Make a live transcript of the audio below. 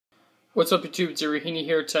What's up YouTube, it's Rahini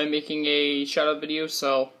here today making a shout out video.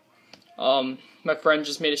 So my friend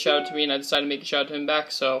just made a shout out to me and I decided to make a shout out to him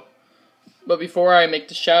back. But before I make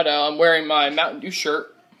the shout out, I'm wearing my Mountain Dew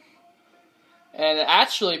shirt. And it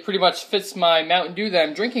actually pretty much fits my Mountain Dew that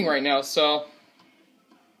I'm drinking right now, so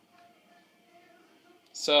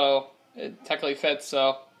it technically fits,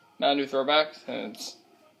 so Mountain Dew throwback, and it's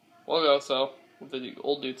logo, so with the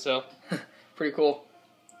old dude, so pretty cool.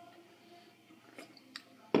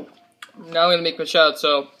 Now I'm going to make my shout out.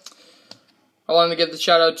 So I wanted to give the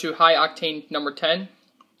shout out to HighOctane10,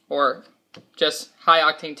 or just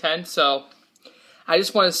HighOctane10. So I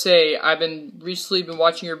just want to say I've recently been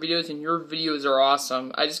watching your videos, and your videos are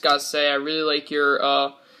awesome. I just gotta say I really like your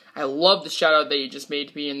I love the shout out that you just made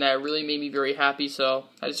to me, and that really made me very happy. So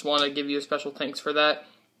I just want to give you a special thanks for that.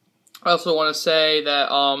 I also want to say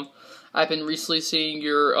that I've been recently seeing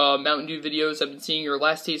your Mountain Dew videos. I've been seeing your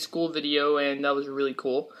last day of school video, and that was really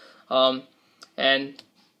cool. And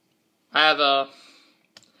I have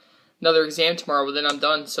another exam tomorrow, but then I'm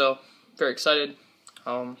done, so very excited.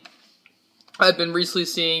 I've been recently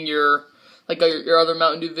seeing your other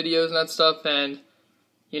Mountain Dew videos and that stuff, and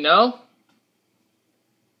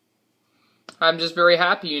I'm just very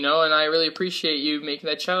happy, and I really appreciate you making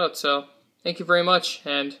that shout out. So thank you very much.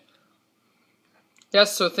 And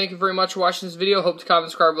yes, so thank you very much for watching this video. Hope to comment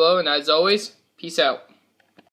and subscribe below, and as always, peace out.